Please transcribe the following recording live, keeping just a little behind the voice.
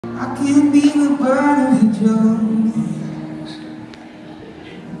I can be the bird of your joys.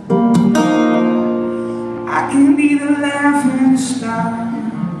 I can be the laughing star.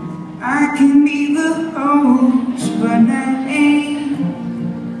 I can be the host, but I ain't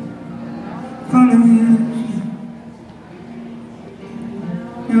gonna lose you.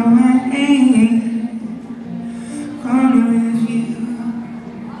 No, I ain't gonna lose you.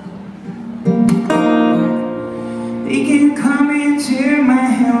 They can come and tear my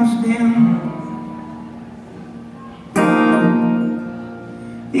house down.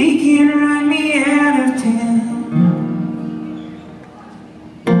 They can run me out of town.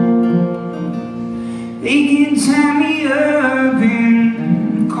 They can tie me up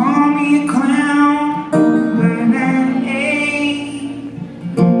and call me a clown, but I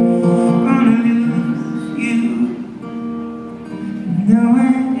ain't gonna lose you. No, I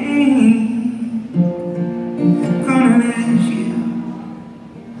ain't gonna lose you.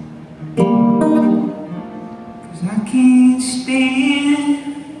 'Cause I can't stand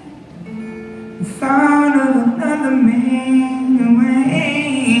the thought of another man. No, I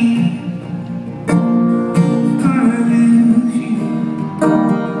ain't gonna lose you.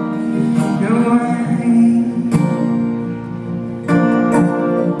 No, I ain't.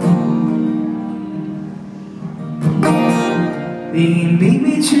 They make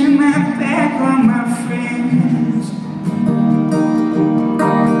me turn my back on my friends,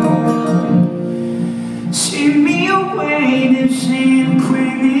 send me away to San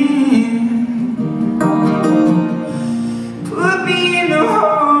Quentin, put me in the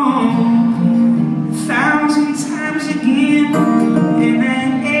hole 1,000 times again, and I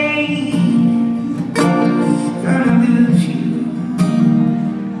ain't gonna lose you.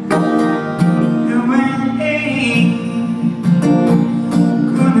 No, I ain't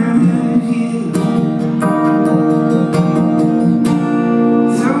gonna lose you.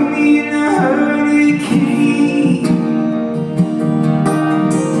 Throw me in a hurricane,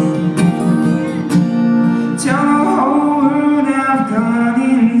 tell the whole world I've gone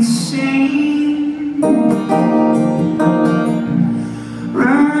insane,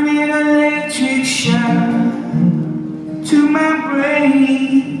 run an electric shock to my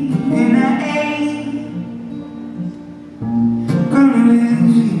brain, and I ain't gonna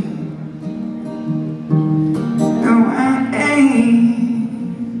lose you. No, I ain't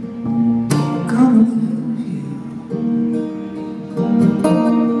gonna lose you.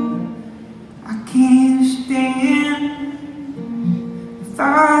 I can't stand the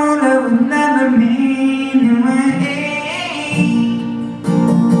thought of another man. No, I ain't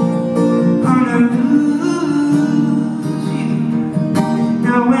gonna lose you.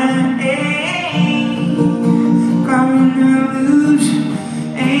 No, I ain't gonna lose.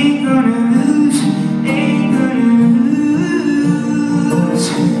 Ain't gonna lose. Ain't gonna lose.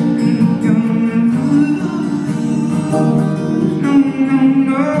 Ain't gonna lose. No, no,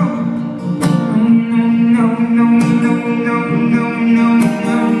 no. No, no, no, no, no, no, no, no,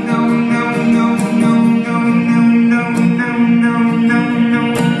 no, no, no, no, no, no,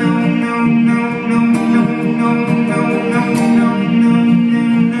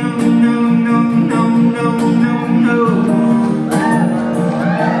 no, no, no,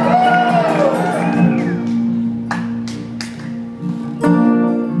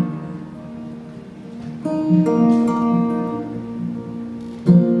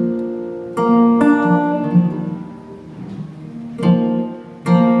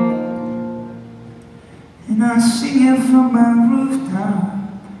 and I sing it from my rooftop.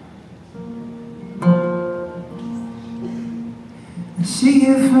 I sing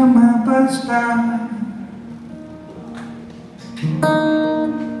it from my bus stop. I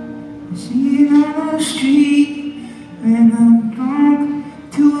sing it on the street when I'm drunk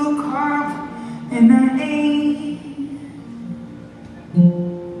to a cop, and I ain't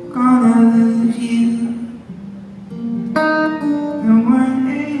gonna lose you. No, I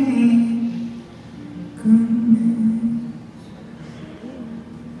ain't gonna